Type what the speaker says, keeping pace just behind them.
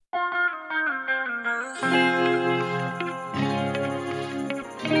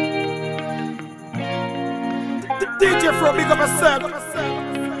djphroh, big up yourself.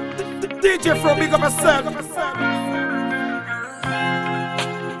 djphroh, big up yourself.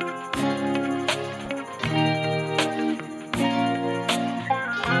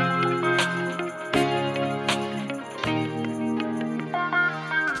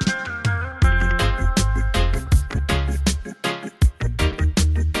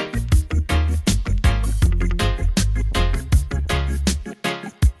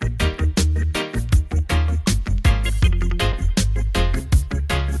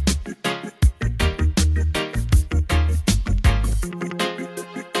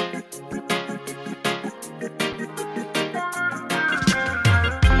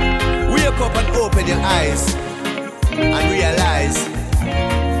 Up and open your eyes and realize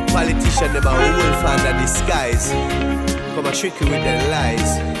politicians them are wolf under disguise. Come and trick you with their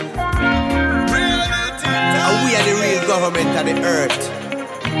lies. And we are the real government of the earth.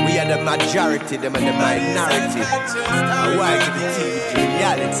 We are the majority, them and the minority. And why give the team the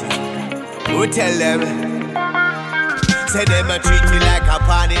reality? We tell them, say them a treat me like a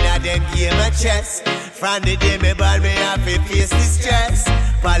pawn in a them game of chess. From the day me born, me have to face the stress.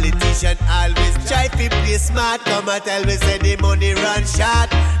 Politician always try to play smart. Come and tell me say the money run short.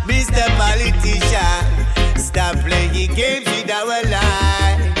 Mr. Politician, stop playing games with our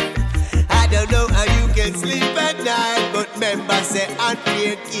life. I don't know how you can sleep at night, but members say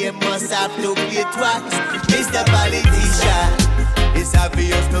unfair game must have to play twice. Mr. Politician, it's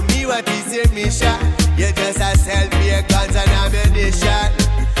obvious to me what is your mission. You just a sell beer, guns and ammunition.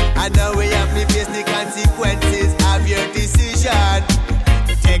 And now we have to face the consequences of your decision.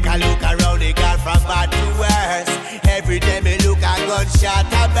 Take a look around the girl from bad to worse. Every day me look a gunshot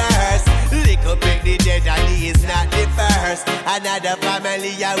a burst. Little big the dead and he is not the first. Another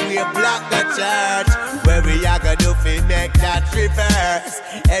family a we block the church. Where we are gonna do fi make that reverse.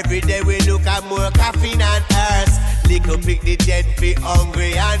 Every day we look at more caffeine and hearse. Little pick the dead fi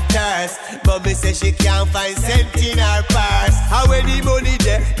hungry and thirst. But me say she can't find cent in her purse. How when the money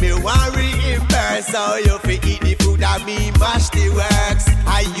there, me want reimburse. So you fi eat the food and me mash the works.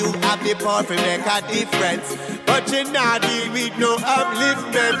 And you have the power to make a difference, but you not deal with no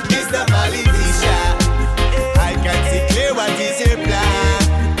upliftment. Mr. Politician, I can see clear what is your plan.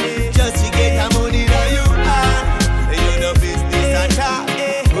 Just to get the money that you earn. You no business at all.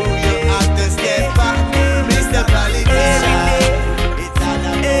 Who you have to step back, Mr. Politician. It's all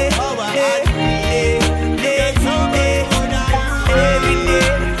about power and greed. You get so much money every day.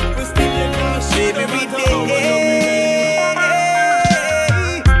 We still in our shit every day.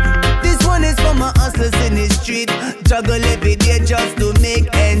 In the street, juggle every day just to make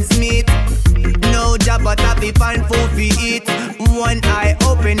ends meet. No job but happy find food to eat. One eye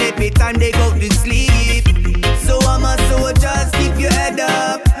open every time they go to sleep. So I'm a soldier, keep your head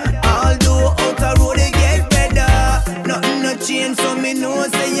up. Although out the road they get better. Nothing no change, so me know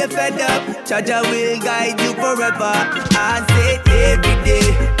say you're fed up. Jaja will guide you forever. I say every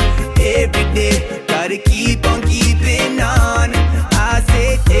day, gotta keep on keeping on. I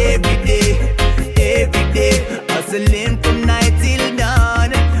say every day, hustling from night till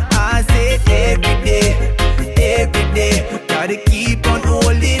dawn. I say every day, gotta keep on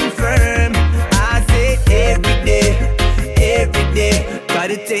holding firm. I say every day, got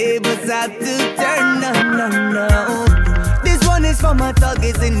the tables have to turn. No. This one is for my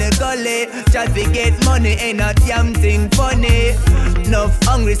thuggers in the gully. Just to get money ain't a damn thing funny. Enough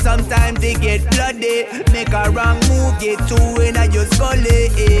hungry sometimes they get bloody. Make a wrong move, get two in a your scully.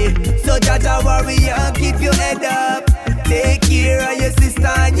 So Jaja warrior, keep your head up. Take care of your sister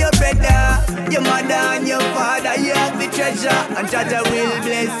and your brother. Your mother and your father, you have the treasure. And Jaja will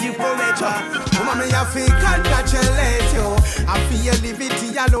bless you forever. Mama, me have to congratulate you. I feel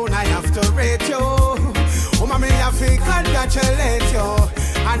liberty alone, I have to rate you. Mama, me have to congratulate you.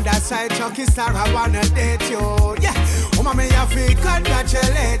 And that's why Chucky Star, I wanna date you. Yeah. Mama, me have to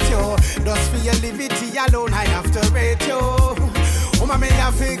congratulate you. Just for your liberty alone, I have to rate you. Mama, me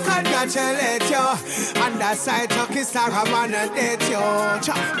have to congratulate you. And that's why Chucky Star, I wanna date you.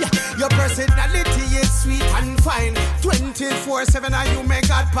 Yeah. Your personality is sweet and fine. 24/7 and you make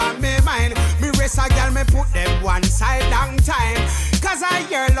God pan me mind. Me race a girl, me put them one side long time. Cause I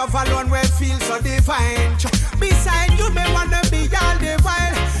hear love alone will feel so divine. Beside you, me wanna be all the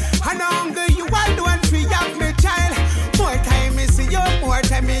while. And hunger you alone free up me child. More time me see you, more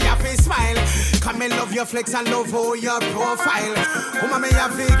time me have to smile. Come me love your flex and love how your profile. Mama, me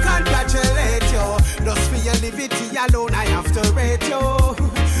have to congratulate you. Just for your liberty alone, I have to rate you.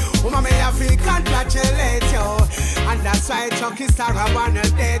 Mama, me have to congratulate you. And that's why Chucky Star, I wanna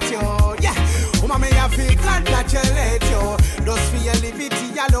date you. Yeah. Mama, me have to congratulate you. Just for your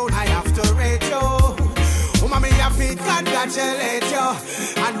liberty alone, I have to rate you. Mama, me have congratulate you.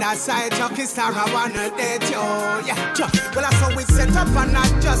 And that side Chucky Star, I wanna date you. Yeah, well, I saw we set up and not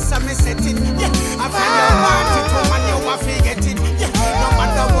just me set it. Yeah, I feel you want it, woman, you want to get it. Yeah, no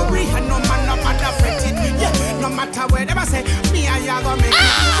matter worry and no matter fret it. Yeah, no matter where they say, me and you gonna make it.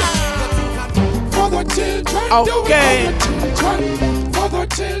 Yeah, for the children, okay. For the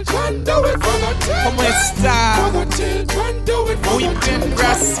children, do it for the children. ¿Cómo está? For the children, do it for Muy the bien, children.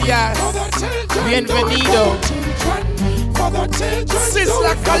 gracias. For the children, Bienvenido. for the children,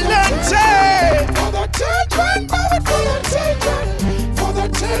 Sisla Calente. for the children, do it for the children. For the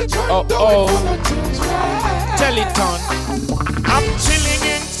children, Oh, do oh. it for the children. Teleton. I'm chilling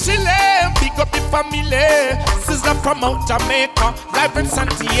in Chile, big up the family. Sizzler from out Jamaica, live in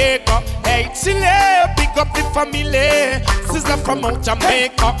Santiago. Hey Chile, big up the family. Sizzler from out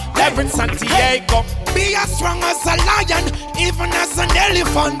Jamaica, live in Santiago. Be as strong as a lion, even as an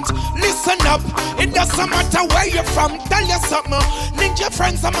elephant. Listen up, it doesn't matter where you're from. Tell you something, link your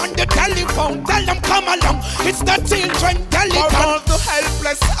friends, I'm on the telephone. Tell them come along, it's the children telephone. For all the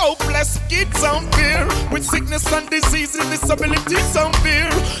helpless, hopeless kids out there with sickness and disease and disabilities out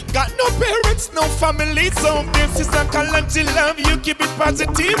there. Got no parents, no families out there. Sister Kalante love you, keep it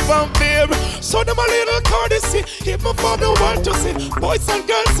positive out there. So them a little courtesy, even for the world to see. Boys and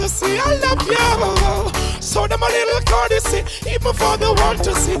girls to see, I love you. So them a little courtesy, even for the world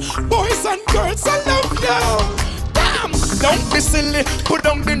to see. Boys and girls, I love you. Damn, don't be silly, put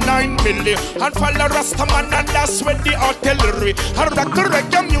down the 9 milli and follow Rastaman, and that's where the artillery. I rock the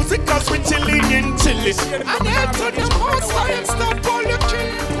reggae music cause we chilling in Chile. And enter the most and stop all the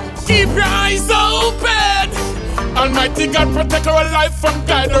killing. Keep your eyes open. Almighty God protect our life from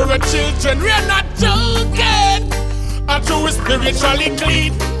guide our children. We are not joking. Our true spiritually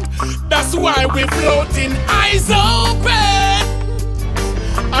clean. That's why we floating, eyes open.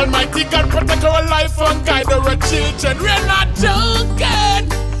 Almighty God protect our life and guide our children. We're not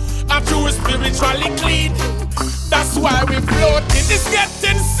joking. Our true spiritually clean. That's why we floating. It's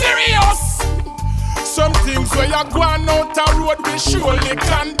getting serious. Some things where you're going out the road we surely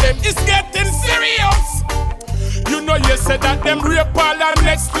condemn. It's getting serious. You know you said that them rape all our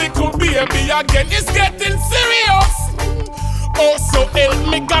next little baby again. It's getting serious. Oh, so help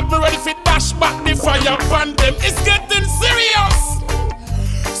me God, me ready for dash back the fire upon them. It's getting serious.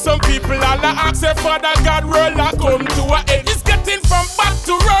 Some people all ask their Father God, roll a come to a end. It's getting from bad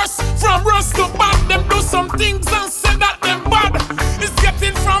to worse, from worse to bad. Them do some things and say that them bad. It's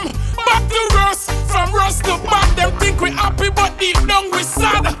getting from bad to worse, from worse to bad. Them think we happy but deep down we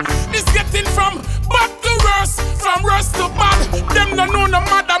sad. It's getting from bad to worse, from worse to bad. Them don't know no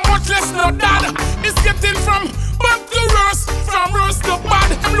mother, much less no dad. It's getting from bad to worse, from worse to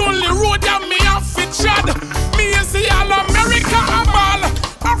bad. I'm lonely road and me have fit shad. Me and see all America a ball,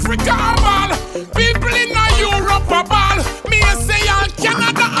 Africa a ball, people in Europe a ball. Me and say all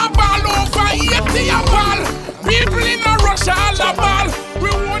Canada a ball, over Haiti a ball, people in Russia all a ball. We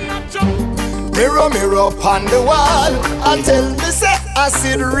wanna jump. Mirror, mirror upon the wall, I tell me say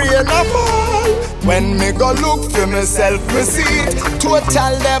acid rain a fall. When me go look for myself, me see it.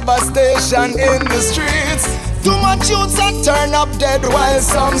 Total devastation in the streets. Too much youths that turn up dead while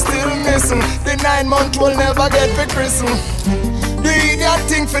some still missing. The 9 month will never get for christen. The idiot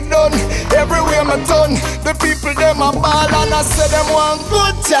thing for done, everywhere my turn. The people them a ball and I say them want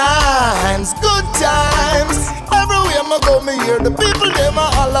good times, good times. Everywhere I go me hear the people them a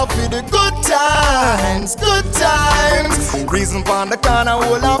holler for the good times, good times. Reason for the corner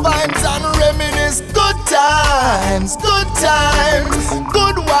all our vibes and reminisce. Good times, good times.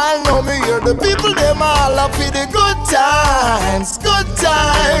 Good while now me hear the people them a holler for the good times, good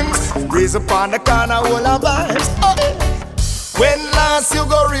times. Reason for the corner all our vibes. When last you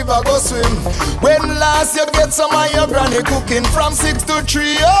go river, go swim. When last you get some of your granny cooking from 6 to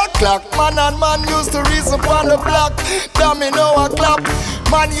 3 o'clock. Man and man used to reason upon the block. Domino a clap.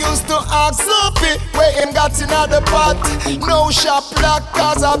 Man used to ask Soapy where him got in the pot. No shop lock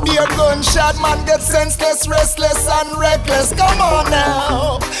cause a beer gunshot. Man get senseless, restless and reckless. Come on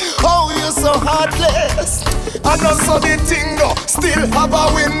now, oh you so heartless. And also the thing go, still have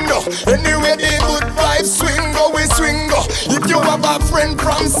a window. Anyway the good vibes swing go, we swing go. If you have a friend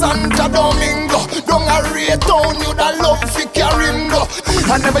from Santo Domingo, don't hurry down, you da love fi carry him go.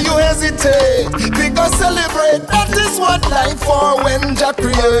 And never you hesitate, we go celebrate. That is what life for when Jah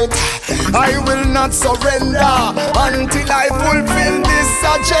create. I will not surrender until I fulfill this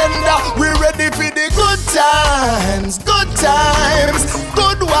agenda. We ready for the good times, good times.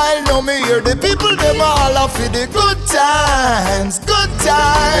 Good while now me hear the people them all off for the good times, good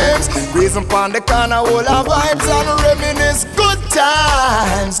times. Reason pon the corner all our vibes and reminisce. Good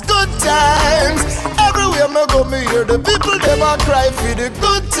times, good times. Everywhere me go, me hear the people them a cry for the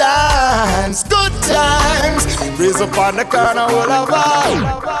good times, good times. Raise up on the corner, all of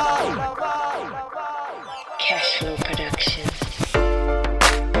Cashflow Productions.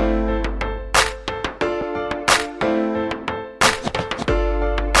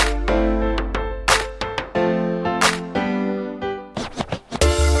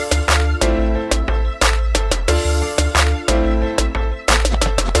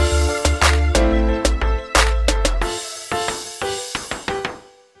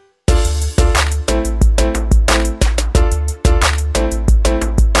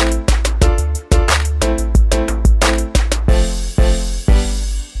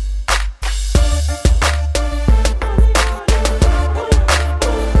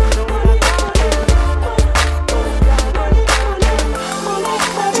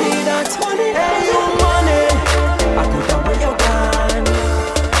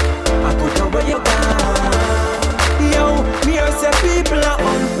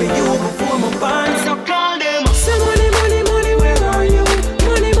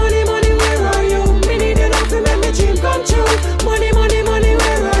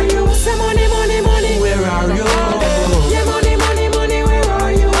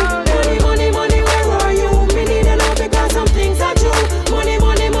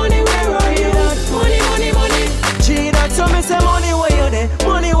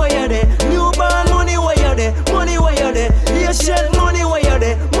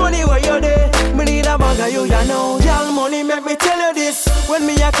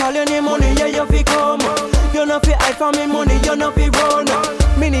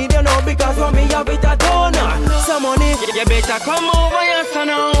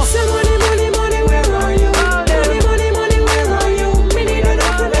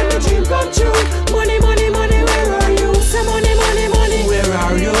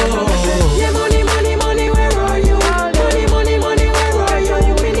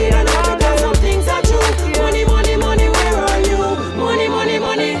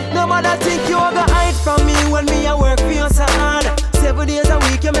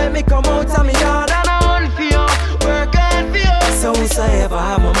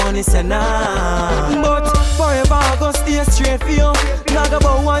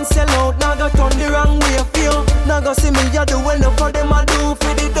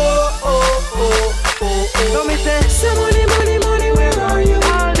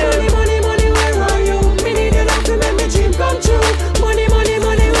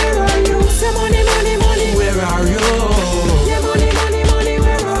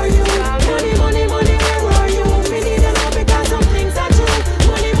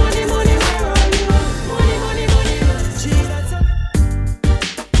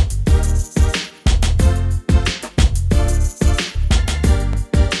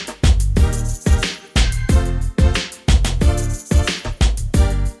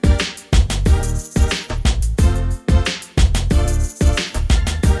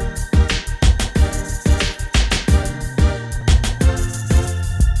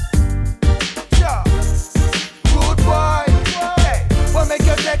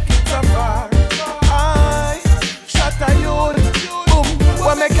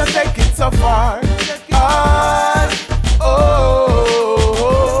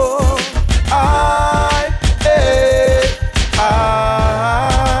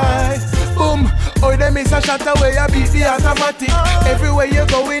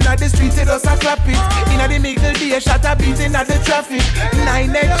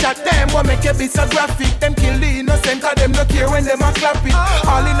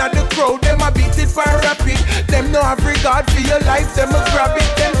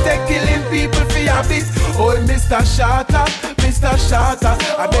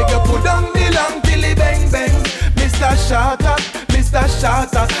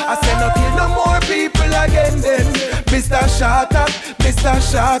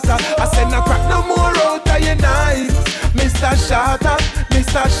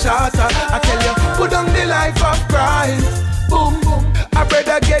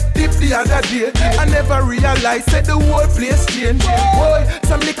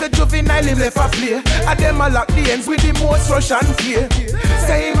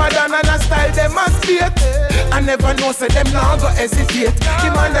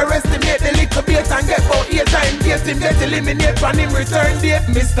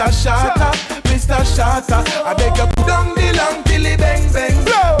 Mr. Shatter, Mr. Shatter, I beg you put down the long till he bang bang.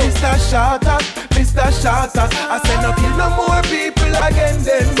 Mr. Shatter, Mr. Shatter, I say no kill no more people again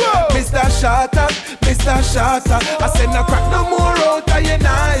then. Mr. Shatter, Mr. Shatter, I say no crack no more out of your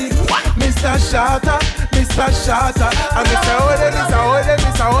knife. Mr. Shatter, Mr. extra shorter. And me say, oh them, me say, oh them,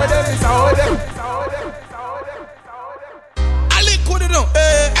 me say, oh them, me say, oh them. Ali could it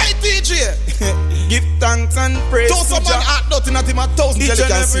hey DJ. Give thanks and praise to someone at nothing at him 1,000 jelly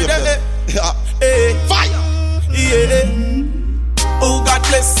can save them. Hey, fire. Yeah. Oh God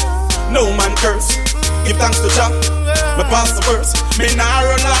bless, no man curse. Give thanks to Jah, me pass the verse. Me nah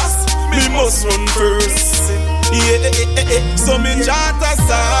run last, me must run first. Yeah, so me chant a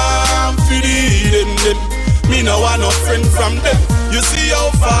psalm for them. Me no want no friend from them. You see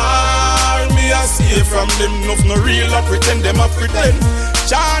how far me a stay from them. No real or pretend, them a pretend.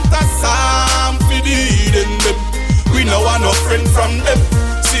 Chant a psalm for them. We no want no friend from them.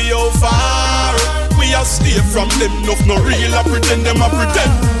 See how far we a stay from them. No real or pretend, them a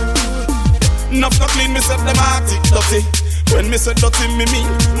pretend. Enough no clean, me set them hearty, dirty. When me say dirty, me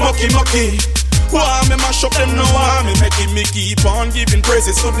mean mucky. Why me mash up them, no why me making me keep on giving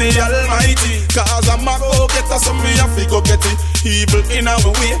praises to the Almighty. Cause I'm a go-getter, so me have to go get it. Evil in our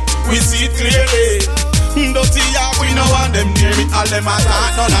way, we see it clearly. Dirty, yeah, we no want them near me. All them a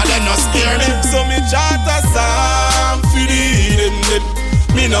talk, none of them no scare me. So me chant a psalm for them.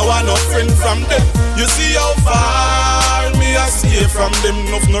 Me no want no friend from them. You see how far me a stay from them.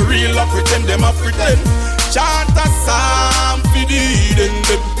 No real or pretend, them a pretend. Chant a psalm for them.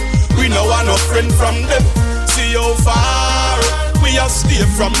 We no want no friend from them. See how far we a stay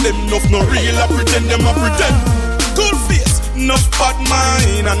from them. No real or pretend, them a pretend. Cool face, enough bad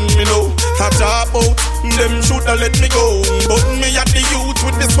mind, and me know I talk about them shoulda let me go. But me at the youth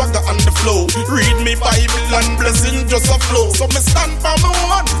with the swagger and the flow. Read me Bible and blessing just a flow. So me stand for my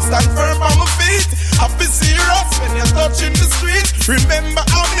woman, stand firm on my feet. Happy serious when you're touching the street. Remember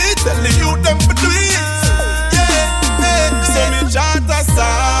how me tell the youth them to do it. So me chant a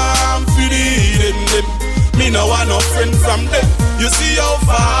psalm for them. Me no want no friend from them. You see how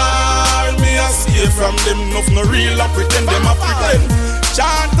far me a stay from them. No real or pretend, them a pretend.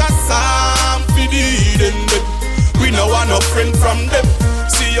 Chant a psalm for them. We no want no friend from them.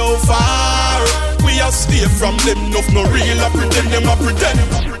 See how far we a stay from them. No real or pretend, them a pretend.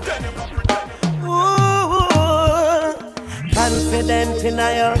 Ooh, confident in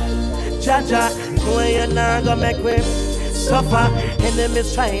a Jaja, know you not gonna make me suffer.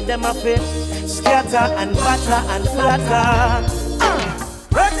 Enemies trying them a fit, scatter and batter and flatter.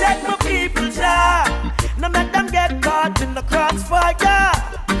 Protect my people, Jah. No make them get caught in the crossfire.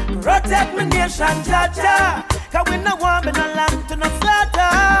 Protect my nation, Jah. Cause we no want me no land to no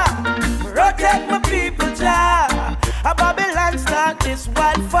slaughter. Protect my people, Jah. A Babylon start this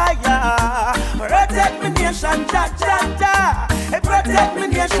wildfire. Protect my nation, Jah. Protect my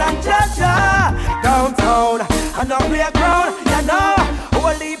nation, Jah. Downtown and on playground, you know,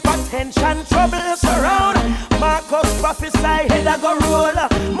 whole heap of tension, trouble surround. Marcus prophesy, head I go roll. I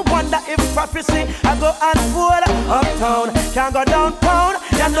wonder if prophecy I go unfold. Uptown, can't go downtown,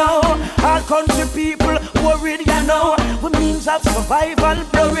 you know. All country people worried, you know. With means of survival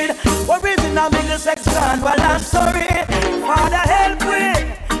blurred. Worries in a middle sex and balance, sorry. Father help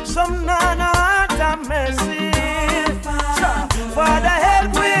with some non-heart and mercy. Father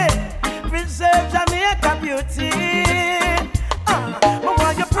help with preserve Jamaica beauty.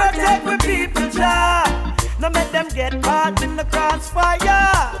 But you protect my people, Jah. No make them get caught in the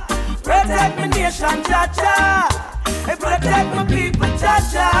crossfire. Protect my nation, Jah. Hey, protect my people,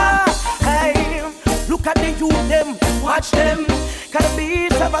 Jah. Hey, look at the youth, them, watch them. Can the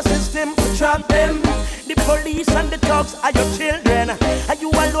beats have a system to trap them? The police and the thugs are your children. And you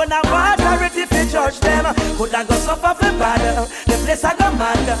alone are authority to judge them. Could I go suffer for bad? The place I go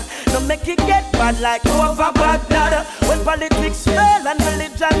mad. Don't make it get bad like over Baghdad. When politics fail and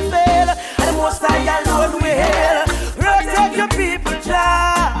religion fail, and the most high alone will hail. Protect your people,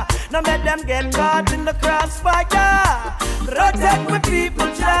 Jah. Now make them get caught in the crossfire. Protect my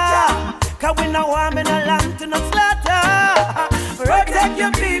people, Jah. Cause we no want me no land to no slaughter. Protect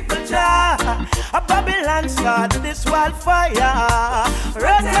your people, Jah. A Babylon start this wildfire.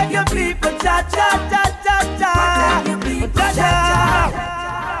 Protect your people, Jah. Protect your people, Jah.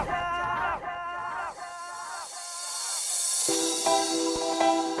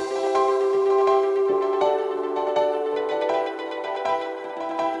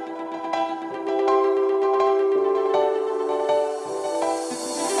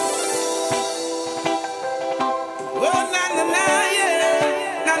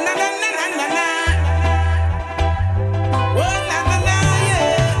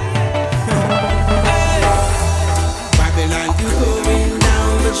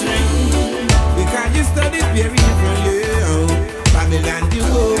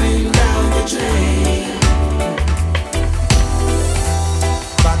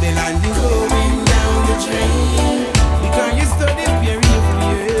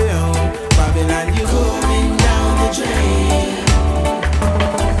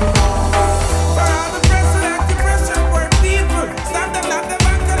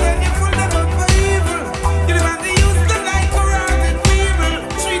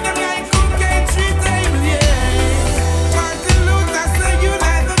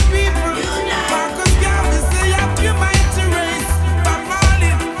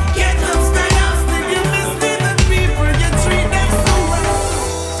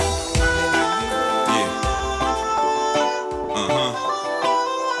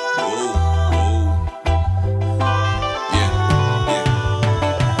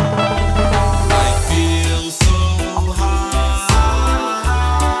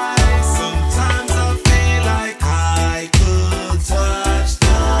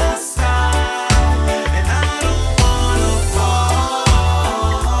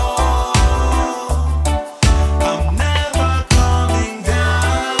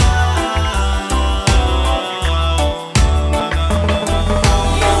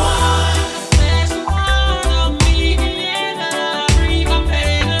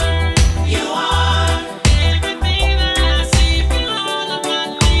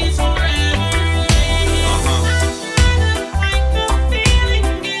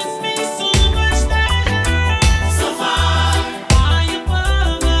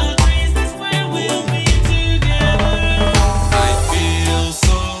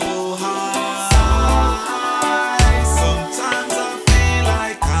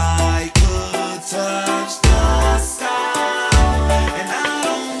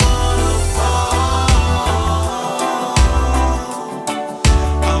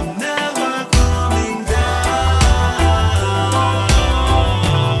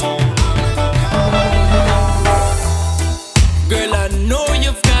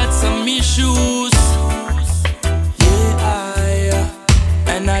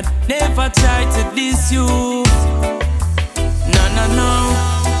 miss you. No, no, no.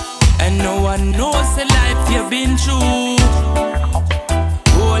 And no one knows the life you've been through.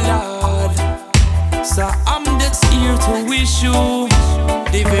 Oh Lord, so I'm just here to wish you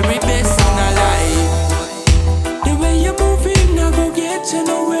the very best in our life. The way you're moving, I go get you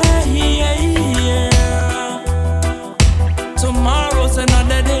nowhere. Yeah. Tomorrow's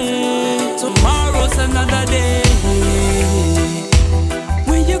another day. Tomorrow's another day.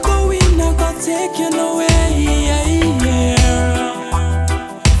 Where you going, I go take you nowhere.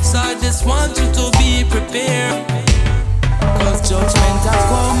 So I just want you to be prepared, cause judgment has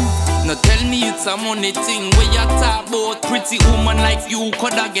come. Now tell me it's a money thing. Where you talk about pretty woman like you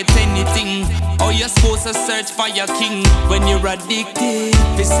coulda get anything. Or you supposed to search for your king when you're addicted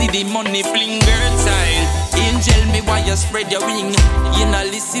to see the money fling. Girl child, angel me why you spread your wing. You not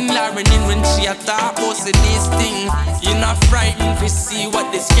listen Lauren in when she a talk about say this thing. You not frightened to see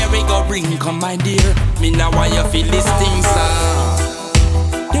what the scary go bring. Come my dear, me now why you feel this thing, sir.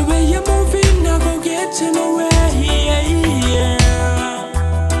 The way you're moving, I go get you nowhere.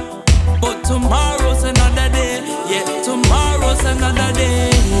 But tomorrow's another day. Yeah, tomorrow's another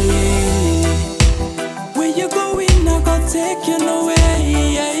day. Where you going, I go take you nowhere.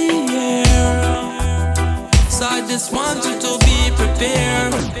 So I just want you to be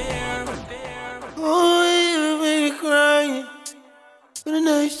prepared. Oh, you make me cry. But a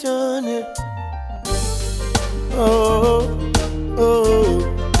nice on it. Oh,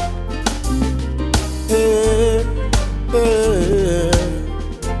 oh. Hey, hey.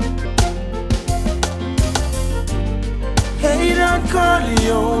 Hey, don't call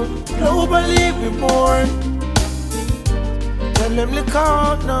you. Globally reborn. Tell them to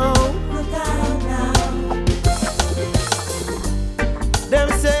call now. Them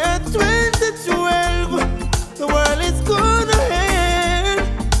say at 2012 the world is gonna end.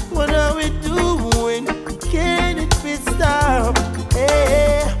 What are we doing? Can it be stopped?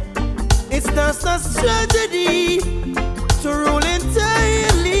 Hey, it's just a tragedy to rule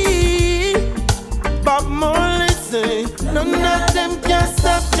entirely. Bob Marley say none of them can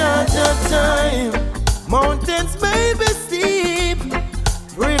stop Georgia time. Mountains may be steep,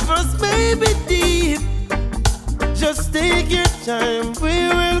 rivers may be deep. Just take your time, we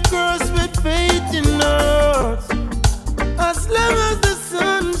will cross with faith in us. As long as the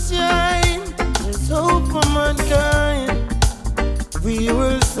sun shines, there's hope for mankind. We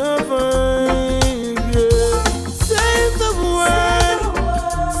will survive, yeah. Save the world,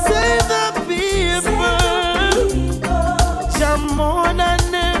 save the people. Jam more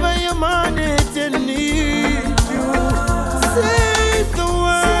than ever humanity needs you. Save the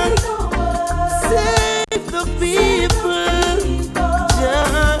world, save the people.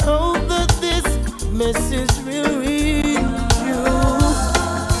 Yeah, I hope that this message will reach you.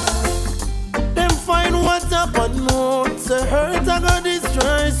 Them find what's up and moon. Say hurt I got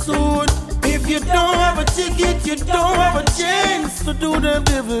destroy soon. If you don't have a ticket, you don't have a chance to do the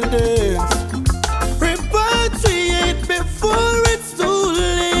devil dance. Repatriate before it's too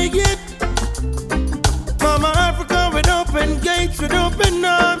late. Mama Africa with open gates, with open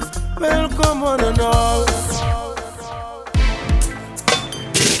arms. Welcome one and all.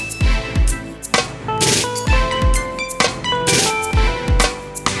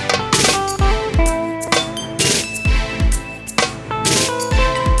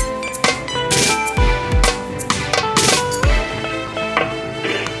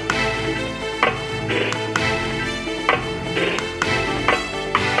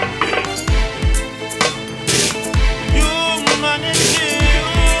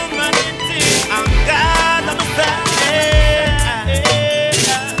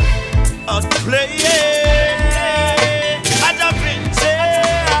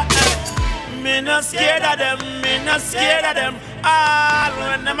 Scared of them, all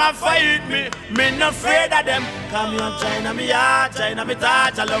when them a fight me not afraid of them. Come here, China, me heart, China, me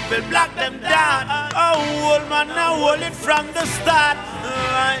touch, I love will block them down. Oh, old man, I hold it from the start.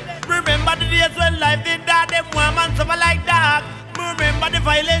 Remember the days when life did that, them one man suffer like that. Remember the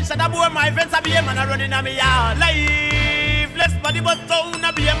violence that I bore my friends, I be a man a running on me yard. Lifeless body but stone,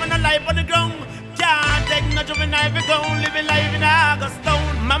 I be a man alive on the ground. Can't take no juvenile, we go living life in Augustone.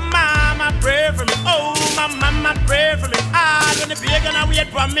 My mama pray for me, oh, my mama pray for me. All when the pagan I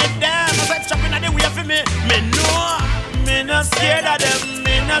wait for me, them I said chopping at the way for me. Me know, me not scared of them,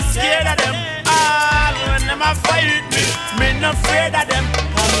 me not scared of them. All when them a fight me not afraid of them.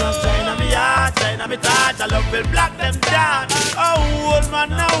 Come on, China, me heart, China, me touch, I love will block them down. Oh, old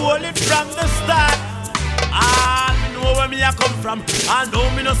man, I hold it from the start. I know where me I come from, I know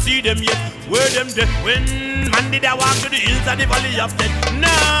me no see them yet. Where them dead when man did I walk to the hills of the valley of death?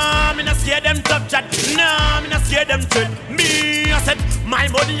 Nah. Nah, me not scare them tough chat. Nah, me not scare them tread. Me, I said, my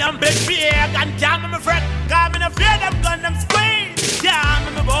money and bed fear. And can't me fret. Cause me not fear them gun, them squeeze. Yeah,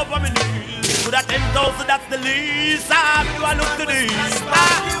 me go up on my knees. With that 10,000, that's the least. Ah, me do I look to this.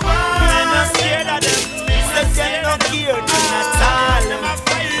 Ah, me not scared of them. Me not scared of them. Not all.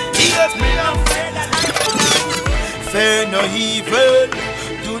 Me not scared of them. Fear no evil,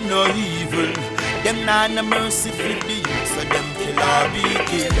 do no evil. Them nah no mercy for the youth, so them kill or be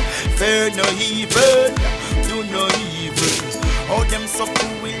killed. Fear no evil, do no evil. Oh, them so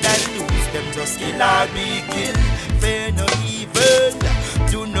cruel and loose, them just kill or be killed. Fear no evil,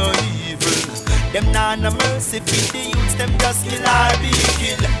 do no evil. Them nah no mercy for the youth, them just kill or be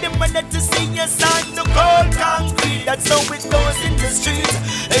killed. Them wanted to see us on the cold concrete, that's how it goes in the streets.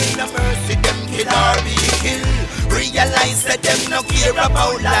 Ain't no mercy, them kill or be killed. Realize that them no care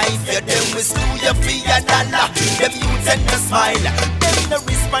about life. Yeah, them will sue you for your dollar. Them youths and no smile. Them no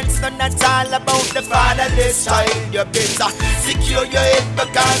response, no not all about the fatherless child. You better secure your head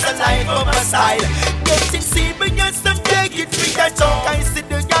because the life of a style. Getting serious, them take it for your junk. I see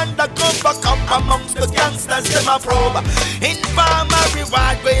the undercover come amongst the gangsters, them a probe. Informer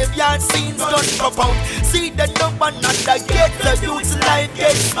reward, graveyard scenes don't pop out. See the number not the get the youth's life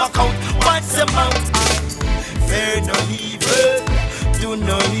get smack out. What's the amount? Fear no evil, do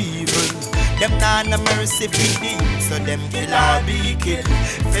no evil. Them nah no mercy for the youth, so them kill or be killed.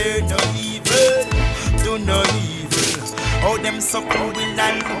 Fear no evil, do no evil. Oh, them so cruel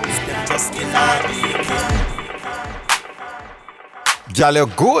and loose, them just kill or be killed. Y'all are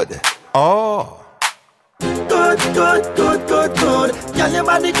good. Oh. Good. Girl, your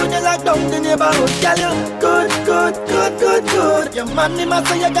body good, you like down the neighborhood. Girl, you good. Your money must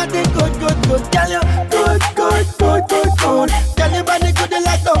say you got it good. Girl, you good. Girl, your body good, you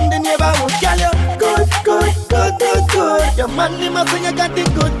like down the neighborhood. Girl, you good. Your money must say you got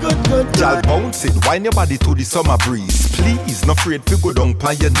it good. Y'all bounce it, wind your body to the summer breeze. Please, no afraid to go down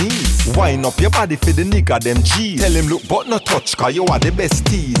on your knees. Wind up your body for the nigga, them G's. Tell him look but no touch, cause you are the best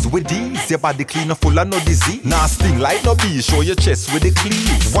tease. With these, your body clean and full of no disease. Nah sting like no bee, show your chest with the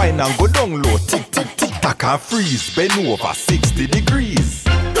cleave. Wine and go down low, tick, I can't freeze. Bend over 60 degrees.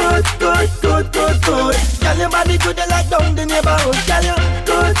 Good. Girl, your body good, you like down the neighborhood. Girl, you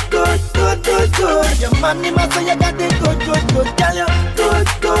good. Your money must say you got it good. Girl, you good.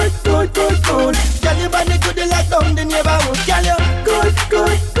 Girl, your body good, you like down the neighborhood. Girl, you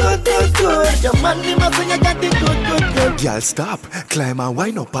good. Your money must say you got it good. Girl, stop, climb and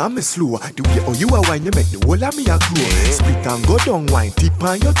wind up on me slow. The way how you a wine, you make the whole of me a grow. Split and go down, wine, tip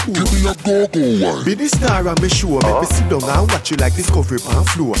on your toe. Give me a go-go wine. Be the star on me show. Make me sit down and watch you like Discovery pan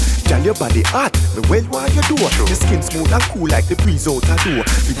floor. Girl, your body hot, me well while you do. Your skin smooth and cool like the breeze out a door.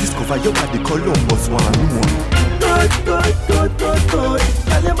 We discover your body Columbus one more. Good. Girl,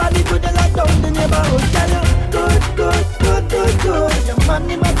 your body good, you like down the neighborhood. Girl, you good. Your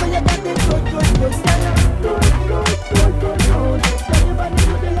money must say you got it good. Girl, you good. Girl, your body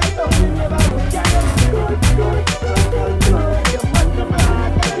good, you like down the neighborhood. Girl, you good. Your money must say you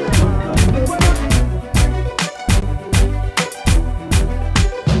got it good.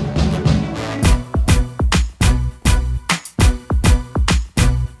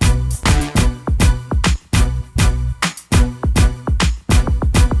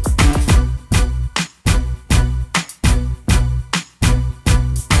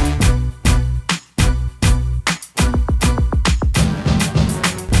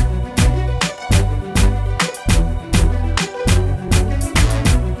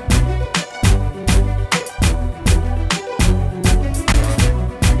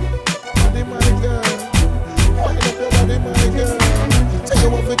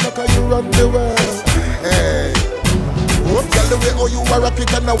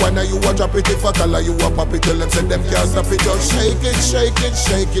 You a pop it, tell them say them can't stop it. Just shake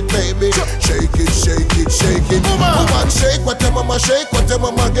it, baby. Shake it. Woman, shake what your mama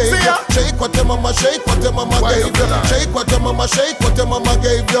gave you. Shake what your mama gave you. Shake what your mama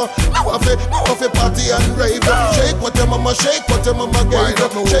gave you. Now I feel party and rave. Shake what your mama gave you.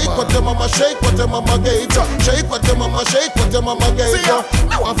 Shake what your mama gave you. Shake what your mama gave you.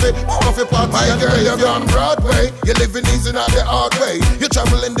 Now I feel party and rave. My girl, you're on Broadway. You're living easy, not the hard way. You're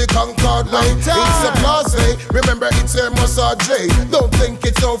traveling the Concord line. It's a plus day. Remember, it's a massage day. Don't think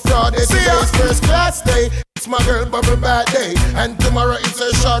it's so fraud. Today's first class day. It's my girl bubble bad day. And tomorrow it's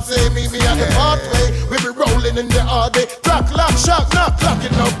a short day. Meet me at the pathway. We be rolling in the all day. Clock, lock, shock, knock,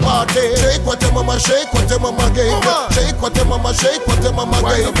 clocking up party. Shake what your mama gave you. Shake what your mama gave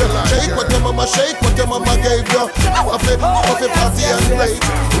you. Shake what your mama gave you. Now I feel party and rage.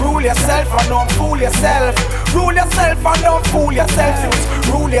 Rule yourself and don't fool yourself. Rule yourself and don't fool yourself.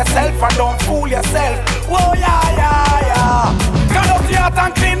 Rule yourself and don't fool yourself. Whoa, yeah. Cut out the heart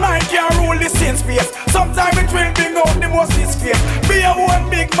and clean mind, can't rule the sin space. Sometimes it will bring out the most disgrace. Be your own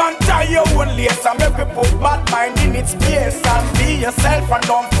big man, tie your own lace, and make people put bad mind in its place. And be yourself and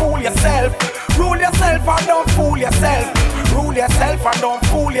don't fool yourself. Rule yourself and don't fool yourself. Rule yourself and don't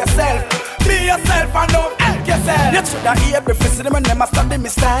fool yourself. Be yourself and don't help yourself. You should have hear me fist them and them a study me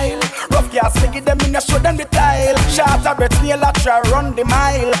style. Rough gas me give them in a show them the tile. Shots a breath nail a try run the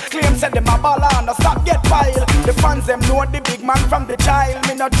mile. Claim said them a baller and a stop get pile. The fans them know the big man from the child.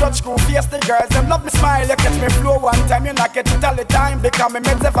 Me no judge screw face the girls them love me smile. You catch me flow one time you not get it all the time. Because me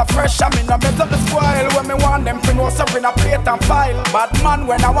meds ever fresh and me no meds up the spoil. When me want them to know something a plate and file. Bad man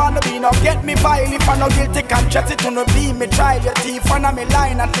when I wanna be no get me vile. If I no guilty conscience it to no be me trial. Your teeth on me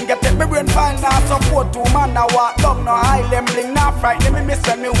line and think I take me brain file. Now support two man now walk down no aisle. Them bling now frighten me miss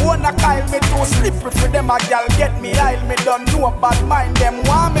when me own a kyle. Me too slippery for them a gal get me aisle. Me don't know bad mind them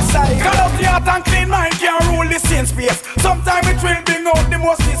want me side. Cut out the heart and clean mind can't rule the sin space. Sometimes it will bring out the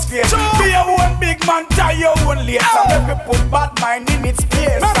most disgrace. Be your own big man, tie your own lace. And make me put bad mind in its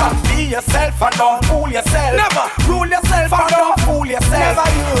place. And be yourself and don't fool yourself. Never rule yourself and don't fool yourself. Never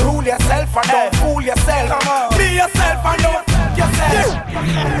you rule yourself and don't fool yourself. Be yourself and don't fool yourself.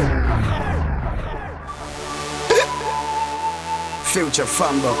 Future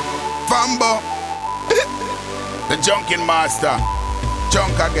Fambo. The junkin' master.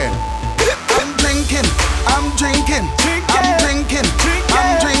 Junk again. I'm drinking.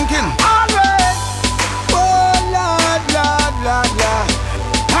 Alright. Oh Lord.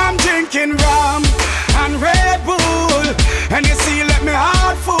 I'm drinking rum and Red Bull. And you see, let me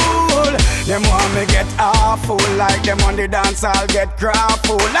heart full. Them want me get awful. Like them on the dance, I'll get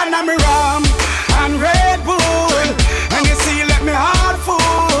grappled. And I'm rum and Red Bull. And you see, let me heart full.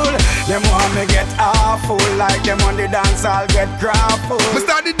 Them want me get awful. Like them on the dance, I'll get grappled. Me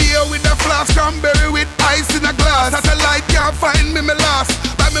start the day with a flask cranberry with ice in a glass. Satellite can't find me lost.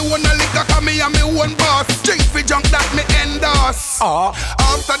 Buy me one a liquor, cause me and me one boss. Drink for junk that me endorse.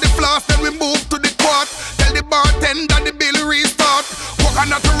 After the flask, then we move to the quart. Tell the bartender the bill restart.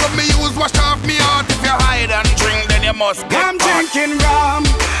 Coconut rum me use, wash off me heart. If you hide and drink, then you must get I'm drinking rum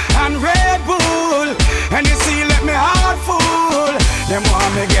and Red Bull. And you see, let me heart full. Them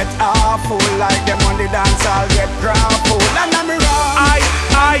want me get awful. Like them on the dance, I'll get grappled. And I'm rum. I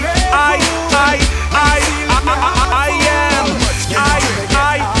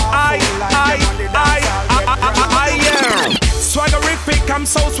am swaggerific, I'm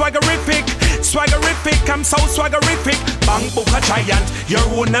so swaggerific. Swaggerific, I'm so swaggerific. Bang book a giant, your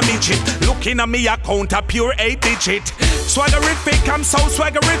own a midget. Looking at me account a pure 8-digit. Swaggerific, I'm so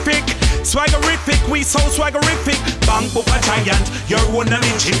swaggerific. Swaggerific, we so swaggerific. Bang book a giant, your own a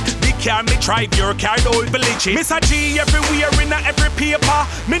midget. The car me drive, your car don't village. Miss a G everywhere in a every paper.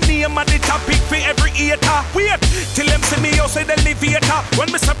 Me name at the topic for every eater. Wait till them see me outside the elevator.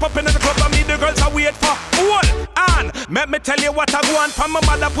 When me step up in the club, I mean the girls I wait for. Hold on, let me tell you what I want. From my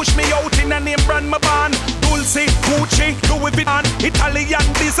mother push me out in a name brand my band. Dulce, Gucci, Louis Vuitton. Italian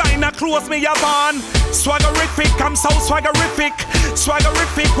designer clothes me a van. Swaggerific, I'm so swaggerific.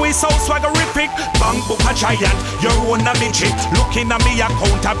 Swaggerific, we so swaggerific. Bang book a giant, your own a midget. Looking at me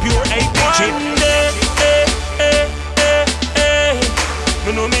account a pure 8-digit. One day,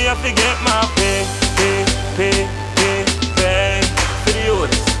 you know me have to get my pay for the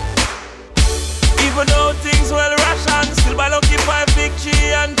youths. Even though things well ration, still by lucky 5 big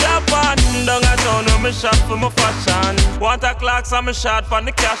tree and Japan. Down a town where me shop for my fashion. Want a clocks and me shot for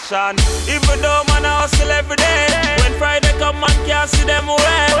the cash on. Even though man I hustle every day, when Friday come man can't see them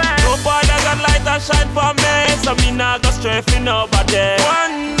away. No bother got light and shine for me, so me nah go stray for nobody.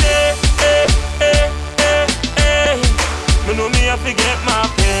 One day, me know me have to get my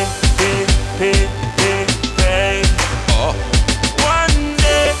pay. One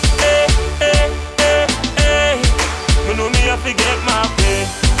day, me know me have to get my pay.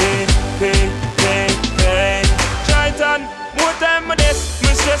 Triton, more time with this. Me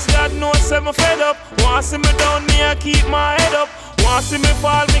stress God knows say me fed up. Want see me down, me I keep my head up. Want see me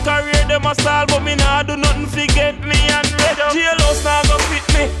fall, me career them a stall, but me nah do nothing fi get me and red up. Jailhouse nah go fit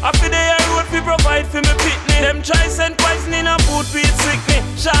me. After the road fi provide fi me pitney. Them try send poison in a food feed sick me.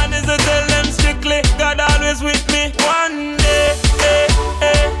 Sean is a tell them strictly, God always with me. One day,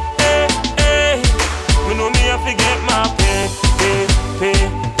 me know me have to get my pay.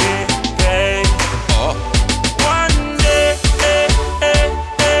 One day,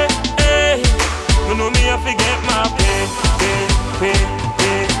 me know me have to get my pay.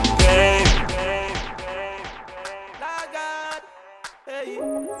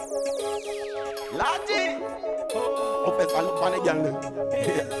 Lottie. Up at all up on the gang.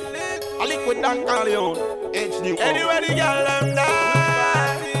 I liquid down Carleon. HD. Anyway, the girl them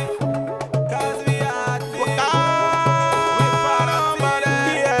die. Cause we are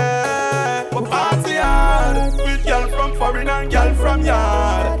we party hard. With girl from foreign and girl from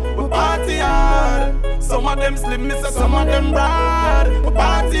yard. We party hard. Some of them slim, me say some of them broad. We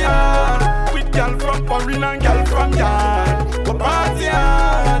party hard. With girl from foreign and girl from yard. We party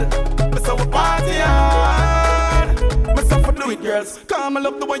hard. Me say we party hard. Me say for do it, girls. Come and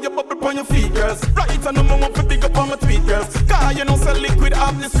love the way you bubble on your feet, girls. Right and number one for big up on my tweet, girls. Cause you know sell liquid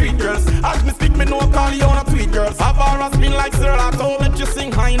off the street, girls. As me speak, me know call you on a tweet, girls. Have our spin like Zerato, make you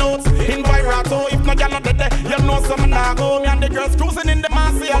sing high notes. In vibrato, if not you're not dead, you know some nah go. Me and the girls cruising in the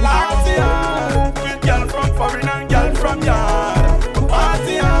Marcy party hard. With girl from foreign and girl from yard.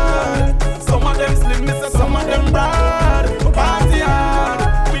 Party hard. Some of them slim, me say some of them broad. Party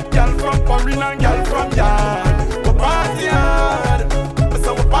hard. With girl from foreign and girl from yard. Party hard. Me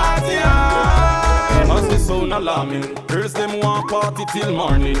say we party hard. As the sound alarming, girls them want party till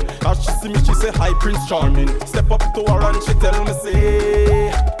morning. As she see me, she say hi Prince Charming. Step up to her and she tell me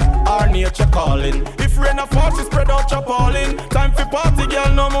say, our nature calling. If rain a fall, she spread out your balling. Time for party,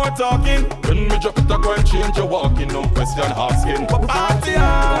 girl, no more talking. When me drop it, I go and change your walking. No question asking. Party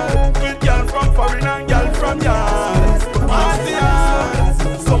hard. With girl from foreign and girl from yard. Party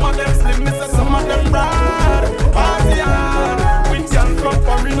hard. Some of them slim, me say some of them broad. Party hard. With girl from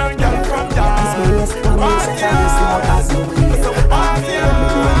foreign and girl from yard. Party hard. So party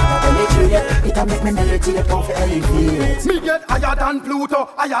hard. It a make me meditate off elevate. Me get higher than Pluto,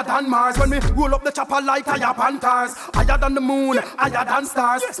 higher than Mars. When me roll up the chopper like higher panthers. Higher than the moon, higher than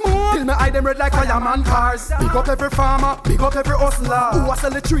stars. Smooth till me eye them red like fireman cars. Big up every farmer, big up every hustler. Who a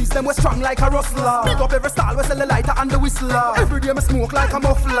sell the trees, them we strong like a rustler. Big up every stall, we sell the lighter and the whistler. Every day me smoke like a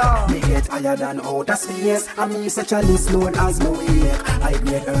muffler. Me get higher than outer space. And me such a list load as me wake. I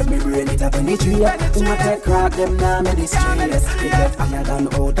get herb, me brain it a penetrate. Who a take crack, them now me distress. Me get higher than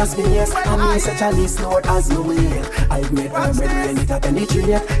outer space. And me such a list load as me wake. I get herb, me brain it a penetrate.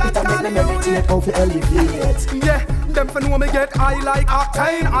 It a make me meditate how to elevate. Yeah, them for know me get high like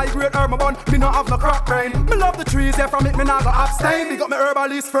octane. I grade herb, my bun, me no have no crack brain. Me love the trees, yeah, from it me not go abstain. They got me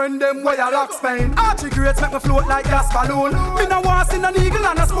herbalist friend, them way I lock Spain. Archie grades make me float like gas balloon. Me no want see an eagle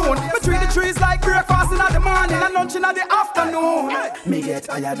and a spoon. Me treat the trees like breakfast in the morning and lunch in the afternoon. Me get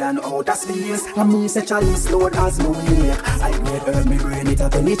higher than outer space. And me such a list load as me wake. I grade herb, me brain it a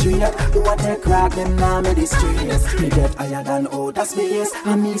penetrate. Who a take crack, them now me distress. Me get higher than outer space.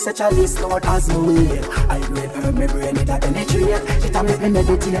 And me such a list load as me wake. I grade herb, me brain it a penetrate. It a make me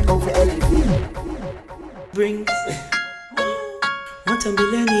meditate over elevate. Brings 1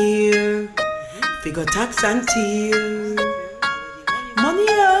 millionaire. Figure tax and tear. Money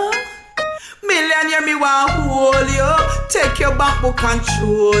up. Millionaire me want hold you. Take your back but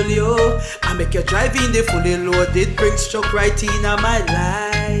control you. I make you drive in the fully loaded Brinks truck right in my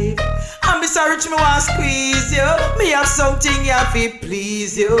life. And me so rich me want squeeze you. Me have something you have to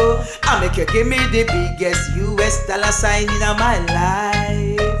please you. I make you give me the biggest US dollar sign in my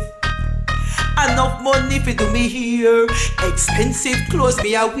life. Enough money fi do me here. Expensive clothes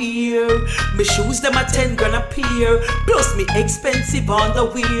me a wear. Me shoes them a 10 grand a pair. Plus me expensive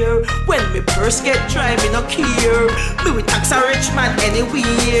underwear. When me purse get dry me no care. Me with tax a rich man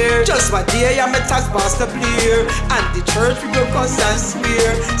anywhere. Just what day I'm a tax boss to clear. And the church we go cuss and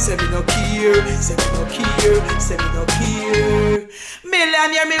swear. Say me no care, say me no care, say me no care.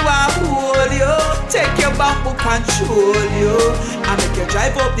 Millionaire me want hold you. Take your back but control you. I make you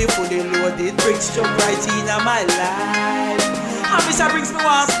drive up the fully loaded Brinks truck right in my life. And Mr. Brinks me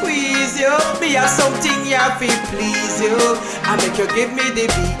want squeeze you. Me have something you have to please you. I make you give me the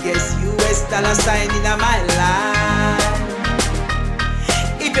biggest US dollar sign in my life.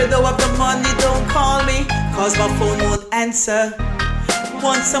 If you don't have the money, don't call me, cause my phone won't answer.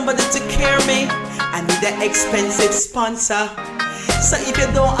 Want somebody to care me, I need an expensive sponsor. So if you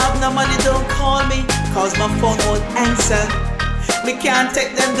don't have no money, don't call me, cause my phone won't answer. Me can't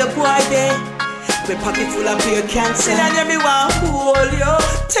take them the boy there. My pocket full of pure cancer. And me want hold you.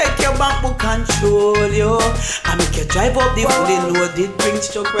 Take your back but control you. I make you drive up the fully loaded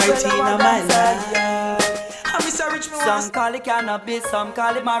Brinks truck right in my life. Some call it cannabis, some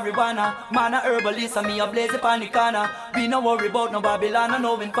call it marijuana. Man a herbalist and me a blaze it on the corner. We no worry about no Babylon or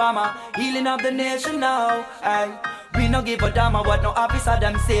no informer. Healing of the nation now, aye. We no give a damn what no officer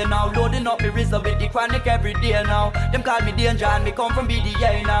them say now. Loading up me reserve with the chronic every day now. Them call me danger and me come from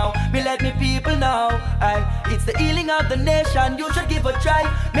BDA now. Me let me people know, aye. It's the healing of the nation, you should give a try.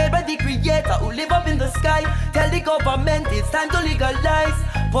 Made by the creator who live up in the sky. Tell the government it's time to legalize.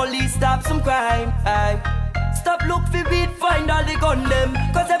 Police stop some crime, aye. Stop look for weed, find all the gun them.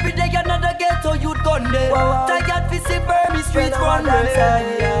 Cause every day another ghetto youth gun them. Tired fi see Burmese streets run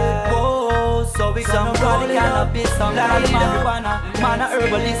red. Whoa, so we gonna roll it up. Some call it marijuana. Man a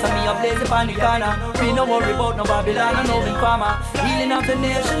herbalist and me a blaze upon the corner. We no worry about no Babylon and no farmer. Healing of the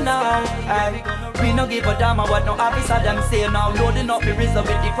nation now, aye. We no give a damn what no officer them say now. Loading up the reserve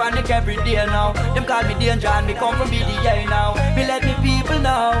with the chronic every day now. Them call me danger and me come from BDA now. Me let me people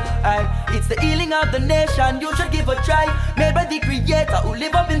know, aye. It's the healing of the nation. You should give a try. Made by the creator who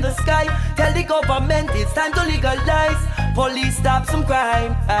live up in the sky. Tell the government it's time to legalize. Police stop some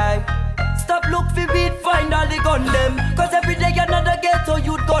crime, aye. Stop look for weed, find all the gun them. Cause every day another ghetto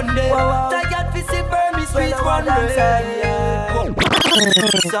youth gun them. Tired fi see Burmese streets run red.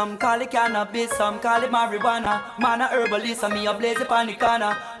 Some call it cannabis, some call it marijuana. Man a herbalist and me a blaze upon the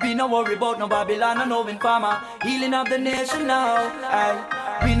corner. We no worry about no Babylon and no farmer. Healing of the nation now,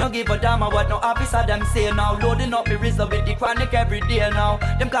 aye. We no give a damn what no officer them say now. Loading up me reserve with the chronic every day now.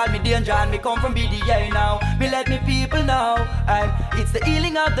 Them call me danger and me come from BDA now. Me let me people know, aye. It's the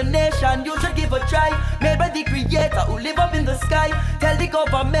healing of the nation. You should give a try. Made by the creator who live up in the sky. Tell the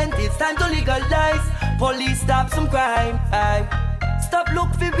government it's time to legalize. Police stop some crime, aye. Stop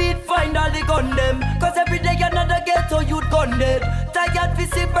look for weed, find all the gun them. Cause every day another ghetto youth gun dead. Tired fi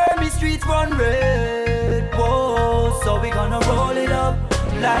see Burmese streets run red. Whoa, so we gonna roll it up,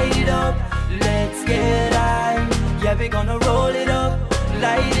 light it up, let's get high. Yeah, we gonna roll it up,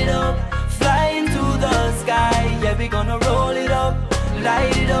 light it up, fly into the sky. Yeah, we gonna roll it up,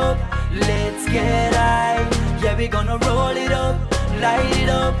 light it up, let's get high. Yeah, we gonna roll it up, light it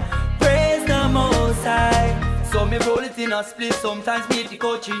up, praise the Most High. So me roll it in a split, sometimes meet the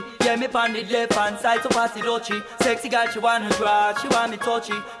coachy. Yeah, me pan the left hand side, so pass the dochi. Sexy girl, she want to draw, she want me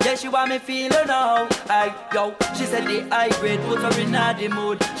touchy. Yeah, she want me feel her now. Aye, yo, she said the high grade put her in the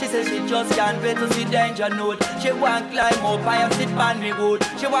mood. She said she just can't wait to see danger note. She want climb up and sit pan me wood.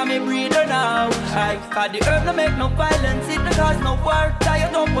 She want me breathe her now. Aye, cause the herb no make no violence, it no cause no war.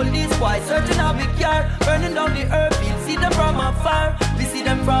 Tired of police boy, searching our big yard. Burning down the herb field, see them from afar. We see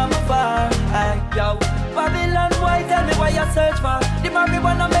them from afar. Aye, yo, Babylon boy, tell me why you search for. The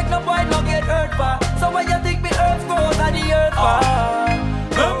marijuana make no boy no get hurt for. So why you think me earth grows and the earth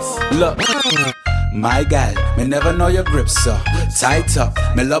for? Look, my gal, me never know your grip, so tight up,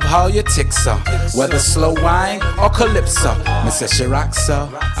 me love how you tick, so whether slow wine or calypso. Me say she rock so,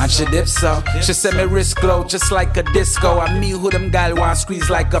 and she dip so. She said me wrist glow just like a disco. I me who them gal want squeeze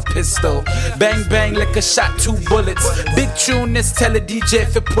like a pistol. Bang bang like a shot, 2 bullets. Big tune this, tell the DJ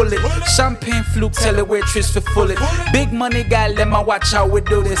fi pull it. Champagne fluke, tell the waitress fi full it. Big money gal, let me watch how we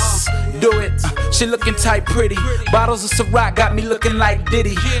do this. Do it, she looking tight pretty. Bottles of Ciroc got me looking like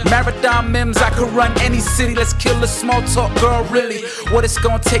Diddy. Marathon Mims, I could run any city. Let's kill the small talk, girl, really. What it's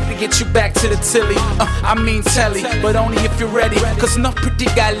gonna take to get you back to the tilly? I mean telly, but only if you're ready. Cause enough pretty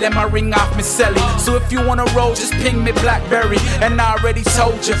guy let my ring off me celly. So if you wanna roll, just ping me Blackberry. And I already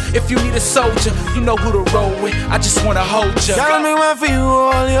told you, if you need a soldier, you know who to roll with. I just wanna hold you. Tell me what for you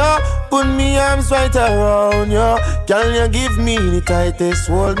all, yo. Put me arms right around you. Can you give me the tightest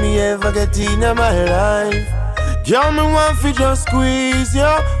hold me ever get in my life? Girl, me want fi just squeeze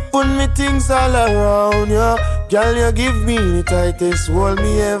you. Put me things all around you. Girl, you give me the tightest hold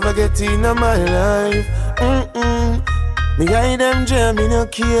me ever get in my life. Me hide them jam, me no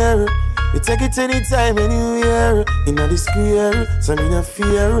care. You take it anytime, anywhere. In the square, so me no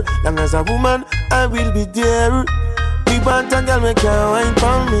fear. Long as a woman, I will be there. Me want a girl, me can't wine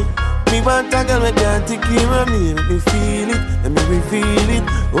for me. Me want a girl, me can't take care of me. Make me feel it, let me reveal it.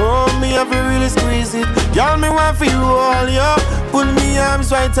 Oh, me have to really squeeze it. Girl, me want for you all, yo. Put me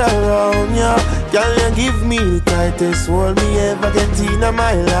arms right around you. Girl, you give me the tightest hold me ever get in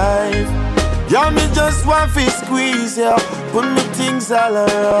my life. Girl, me just want to squeeze you. Put me things all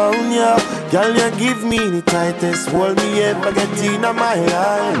around you. Girl, you give me the tightest hold me ever get in my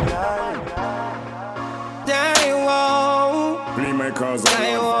life. Plead my cause,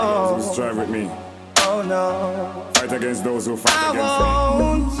 all those who strive with me. Oh no. Fight against those who fight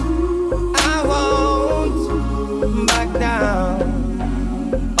against me. I won't back down.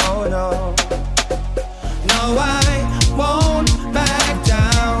 Oh no. No, I won't back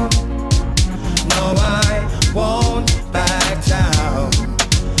down. No, I won't back down.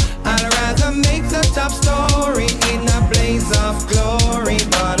 I'd rather make the top story in a blaze of glory,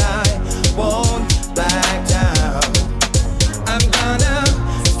 but I won't back down. I'm gonna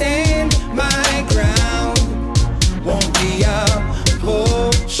stand my ground. Won't be a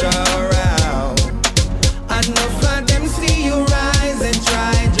push around. Enough of them see you rise and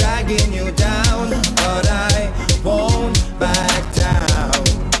try dragging you down, but I won't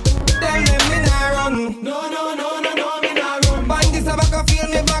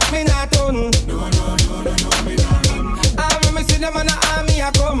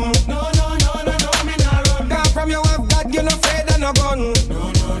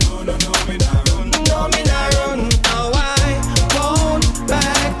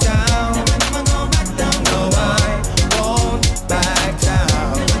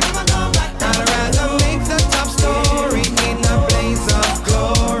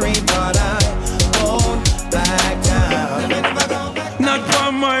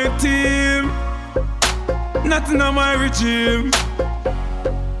in my regime.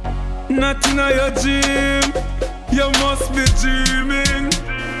 Not in your gym. You must be dreaming.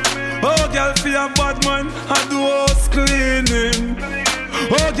 Oh, girl, feel a bad man, I do house cleaning.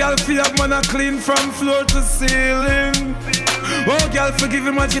 Oh, girl, feel a man, I clean from floor to ceiling. Oh, girl, forgive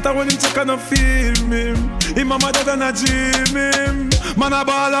him a cheater when him check and I feel me. Him mama dad and I dream him. Man a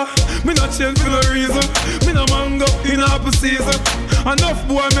baller, me not change for no reason. Me no mango in apple season. Enough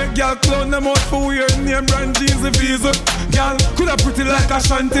boy make girl clown them out for wearing name brand jeans and visa. Girl, coulda pretty like a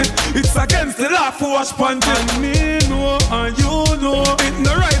shanty. It's against the law for wash panty. And me know and you know it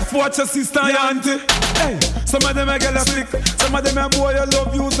no right for watch your sister and your auntie. Hey, some of them a girl a flick. Some of them a boy a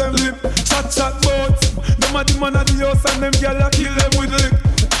love use them lip. Chat bout. Them a the man of the house and them girl a kill them with lick.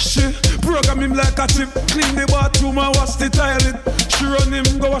 She program him like a chip. Clean the bathroom and wash the toilet. She run him,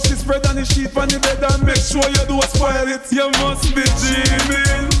 go wash the spread and the sheet on the bed and make sure you do spoil it. You must be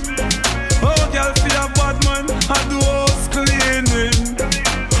dreaming. Oh, girl, feel a bad man, I do house cleaning.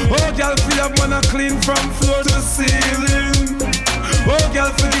 Oh, girl, feel a man, I clean from floor to ceiling. Oh,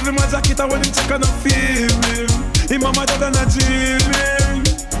 girl, forgive him a jacket and when him check and I feel him. Him mama dad and I dreaming.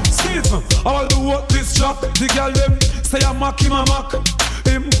 See it, man, all the work this job. The girl them say I mock him a mock.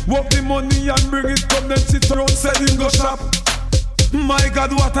 Him work the money and bring it come then sit around sell him go shop. My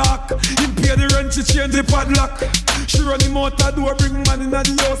God, what a hack. Him pay the rent, she change the padlock. She run him out the door, bring man in the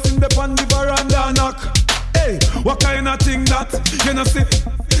house, in the pan the veranda knock. Hey, what kind of thing that? You know see,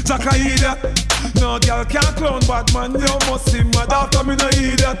 Jack I hear that. No girl can't clown bad man, you must see mad after me no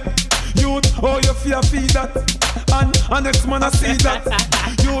hear that. Youth, oh you feed that. And next man I see that.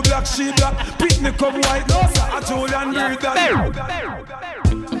 You black, she black, picnic come white, no sir, I Julian breed that.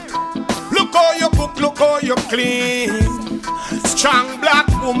 Look how you cook, look how you clean. Strong black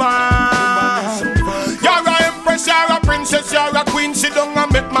woman. You're a empress, you're a princess, you're a queen. Sit down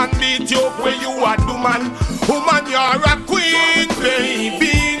and make man beat you up where you are do man. Woman, you're a queen,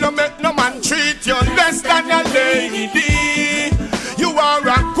 baby. No make no man treat you less than a lady. You are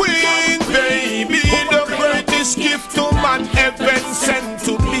a queen, baby. The greatest gift to man heaven sent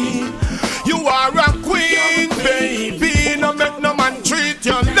to me. You are a queen, baby. No make no man treat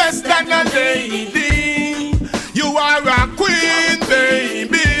you less than a lady. You are a queen,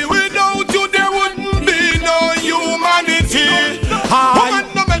 baby. Without you there wouldn't be no humanity. Woman,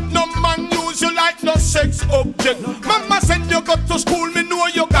 no make no man use you like no sex object. Mama said you got to school, me know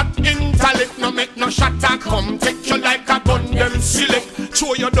you got intellect. No make no shot and come take you like a gun, them select.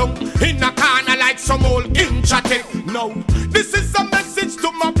 Throw you down in a corner like some old inchate. No, this is a message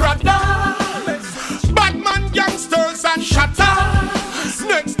to my brother. Bad man, gangsters and shatter.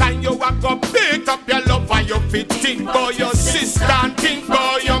 Next time you walk up, beat up your lover, you fit think about your sister and think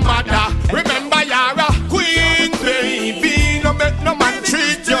about your mother. Remember you're a queen, baby. No make no man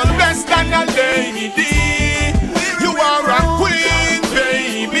treat you less than a lady. You are a queen,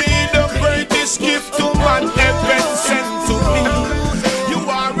 baby. The greatest gift to man heaven sent to me. You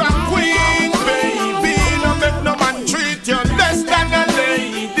are a queen, baby. No make no man treat you less than a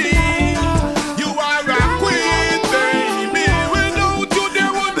lady. You are a queen, baby. Without you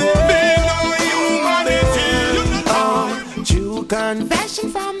there would be no humanity. True confession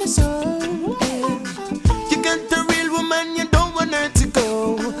from the soul. You got the real woman, you don't want her to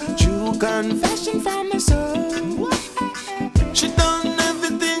go. True confession from the soul. She done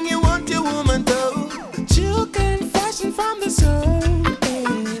everything you want your woman to. True confession from the soul.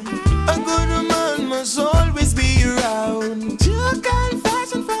 A good woman must always be around. True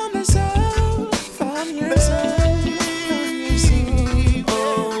confession from the soul. From your soul.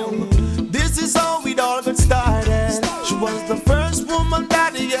 Oh, this is how it all got started. She was the first woman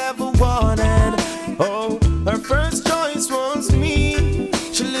that he ever wanted. Oh, her first choice was me.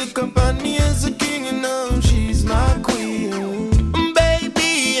 She looked upon me as a king and now she's my queen.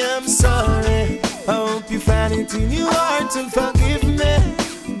 Baby, I'm sorry. I hope you find it in your heart to forgive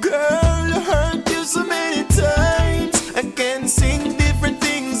me. Girl, I hurt you so many times. I can sing different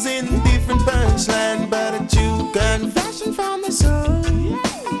things in different punchline, but a true confession from the soul.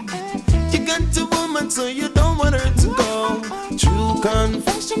 You got a woman so you don't want her to go. True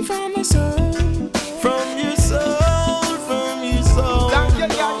confession from the soul. From your soul, from your soul.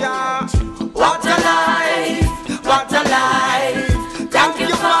 What a life, what a life. Thank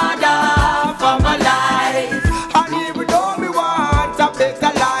you, Father, for my life. And even though me want a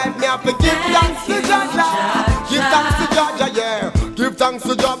better life, me have to give thanks to Jah. Give thanks to Jah, yeah. Give thanks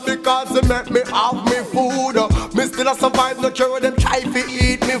to Jah because he make me have me food. Me still a survive, no care them try to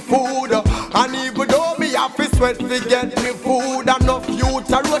eat me food. And even though me have to sweat to get me food, enough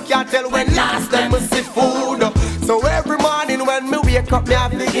youth a road can't tell when last time me see food. So every morning when me wake up, me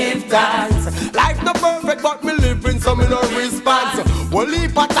have to give thanks. Life not perfect, but me live moving, so me no response. One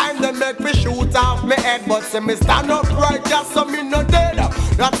leap of time, they make me shoot off me head, but say me stand up right, just so me no dead.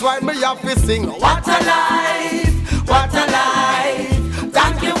 That's why me have to sing. What a life, what a life.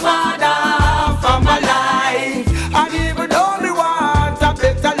 Thank you, Father, for my life. And even though me want a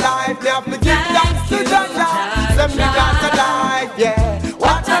better life, me have to give thanks to Jah. Say me got a life, yeah.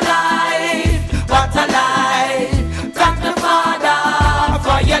 What a life, what a life. Thank you, Father,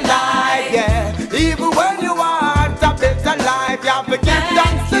 for your life, yeah. Even when you want a better life, you have to give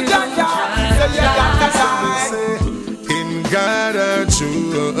thanks to Jah. Say you got a life. In God I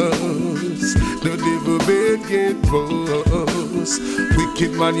trust, the devil beg get boast.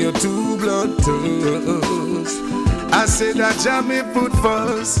 Wicked man, you're too bloodthirst. I said that Jah me put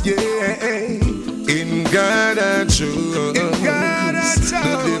first, yeah. In God I trust,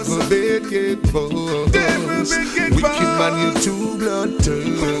 the devil beg get boast. Wicked man, you're too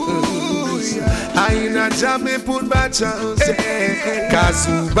bloodthirst. I in a Jah me put my chance, yeah. Cause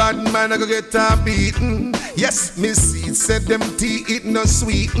who bad man I go get a beaten. Yes, me see said them tea it no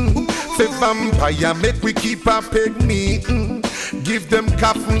sweeten. For vampire make we keep a peg meeting. Give them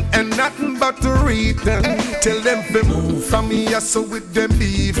coffin and nothing but to read them. Tell them to move from me so with them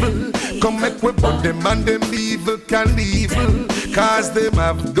evil. Come make we burn them and them evil can evil. Cause them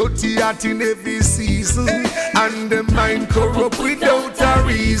have dirty heart in every season. And them mind corrupt without a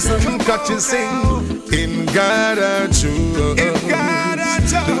reason. Got you sing. In God I trust. In God I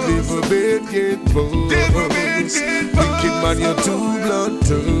trust. The devil bed get boast. Wicked man you're too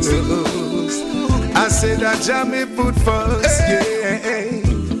bloodthirst. I said that Jah me put first, yeah.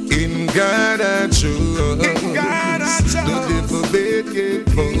 In God I trust. The devil bed get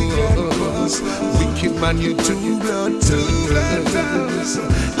boast. Wicked man you too bloodthirst.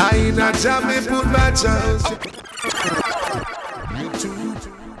 I in a Jah me put my chance. You too.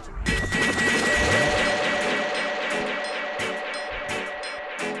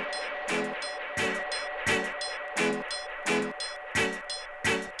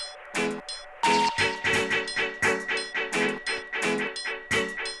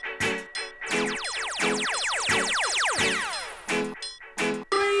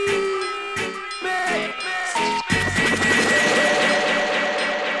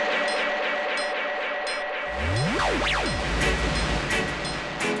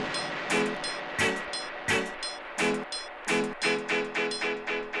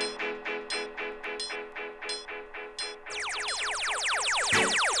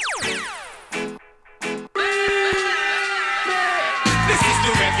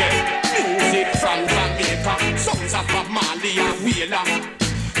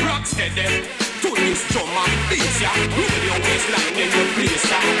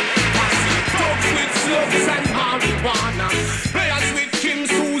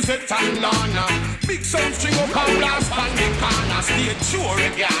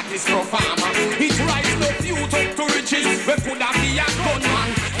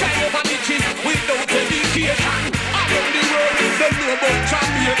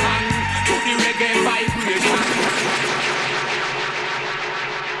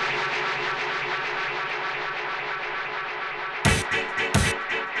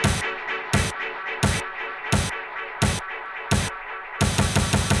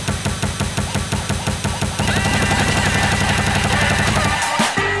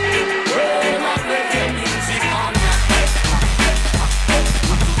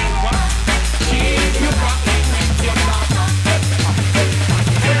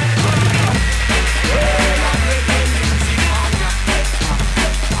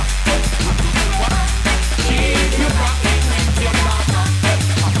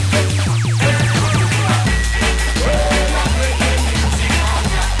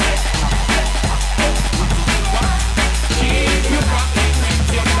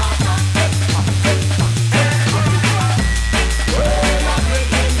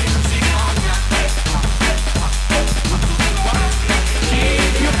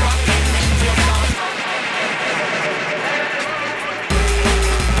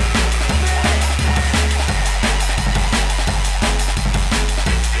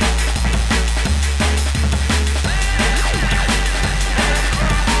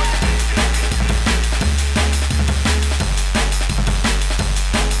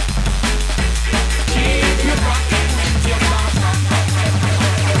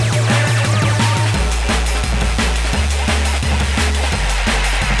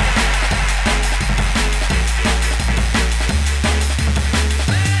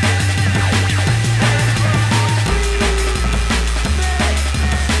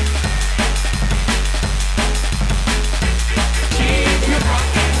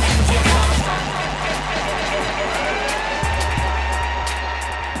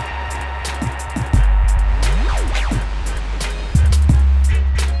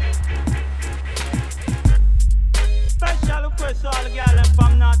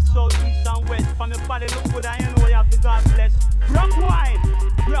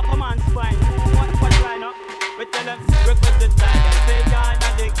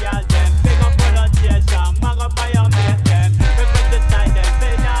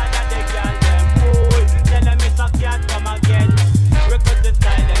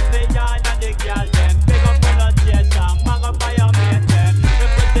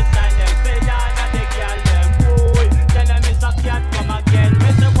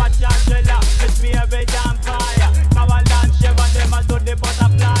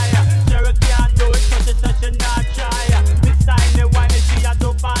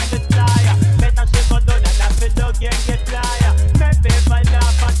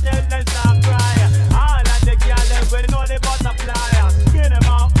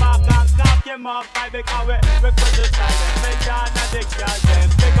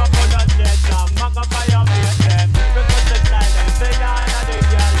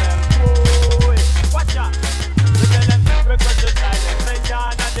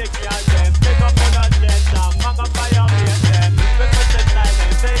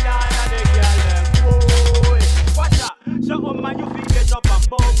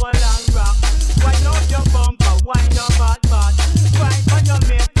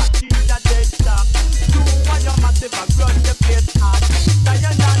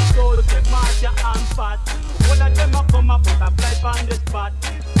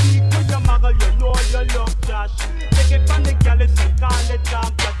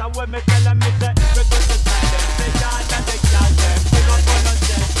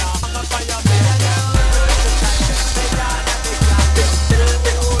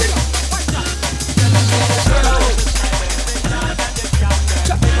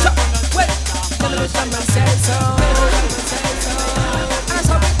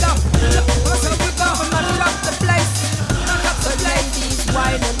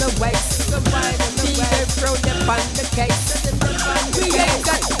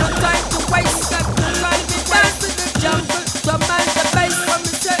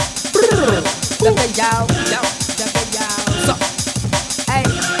 So, hey,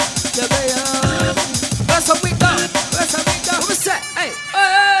 where's the we go? Where's the we go? What we say? Hey,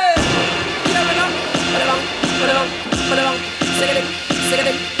 hey, here we go. Put it on. Sing it,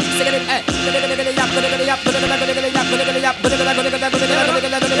 hey.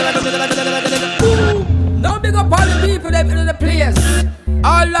 Now big up all the people that in the place.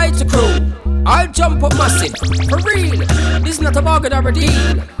 All lights the crew. I'll jump up massive, for real. This is not a bargain or a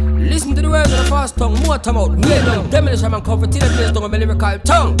deal. Listen to the words of the fast tongue, motor mouth, way down. Demolition man comfort till the place down with my lyrical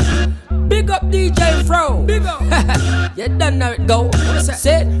tongue. Big up DJ Phroh. Big up. You done now it go. What me say?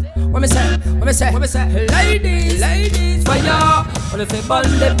 Say, what me say? Ladies, for ya. When if you burn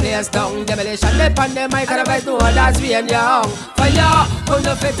the place down, demolition they on the mic and the vice know that's we and young. For ya, when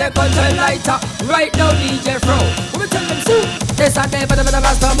if you take control lighter, right now DJ Phroh. What me tell them soon? This a day for the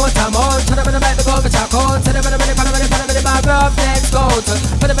master motor mouth. Tell them the mic go with your coat. Tell them the bar up next coat.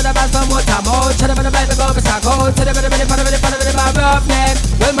 For the master motor mouth. Tell them the mic go with your coat. Tell them the bar up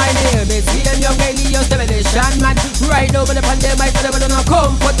next. Well my name is Ian Young Alias Demolition Man. Right over the pandemic, but never no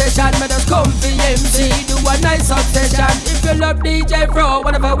competition. Man just come for MC, do a nice obsession. If you love DJ Phroh,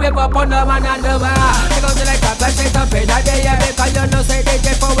 whatever wave up on the man and the bar. Take out the light up and shake up in the day. Because you know say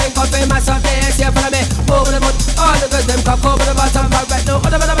DJ Phroh wake up in my Sunday. See follow me, move the foot. All the girls them come over the bottom. But right now,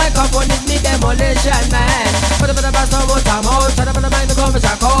 whatever the microphone is me demolition man.